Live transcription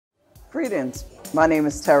Greetings, my name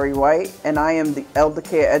is Terri White and I am the elder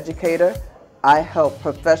care educator. I help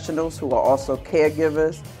professionals who are also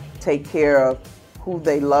caregivers take care of who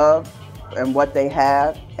they love and what they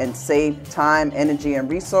have and save time, energy,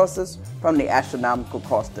 and resources from the astronomical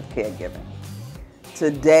cost of caregiving.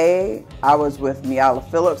 Today, I was with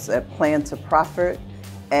Miala Phillips at Plan to Profit,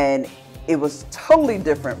 and it was totally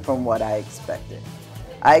different from what I expected.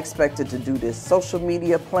 I expected to do this social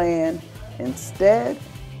media plan. Instead,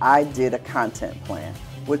 I did a content plan,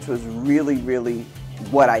 which was really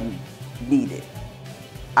what I needed.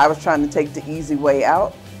 I was trying to take the easy way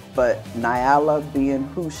out, but Nyala, being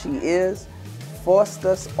who she is, forced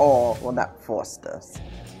us all, well, not forced us,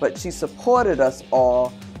 but she supported us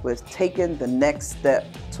all with taking the next step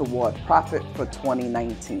toward profit for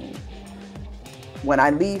 2019. When I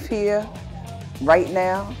leave here, right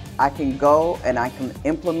now, I can go and I can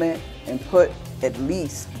implement and put at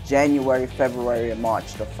least January, February, and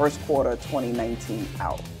March, the first quarter of 2019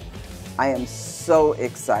 out. I am so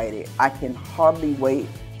excited. I can hardly wait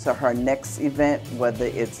to her next event, whether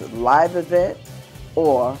it's a live event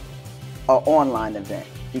or an online event,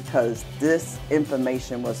 because this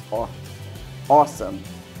information was awesome.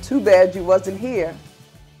 Too bad you wasn't here.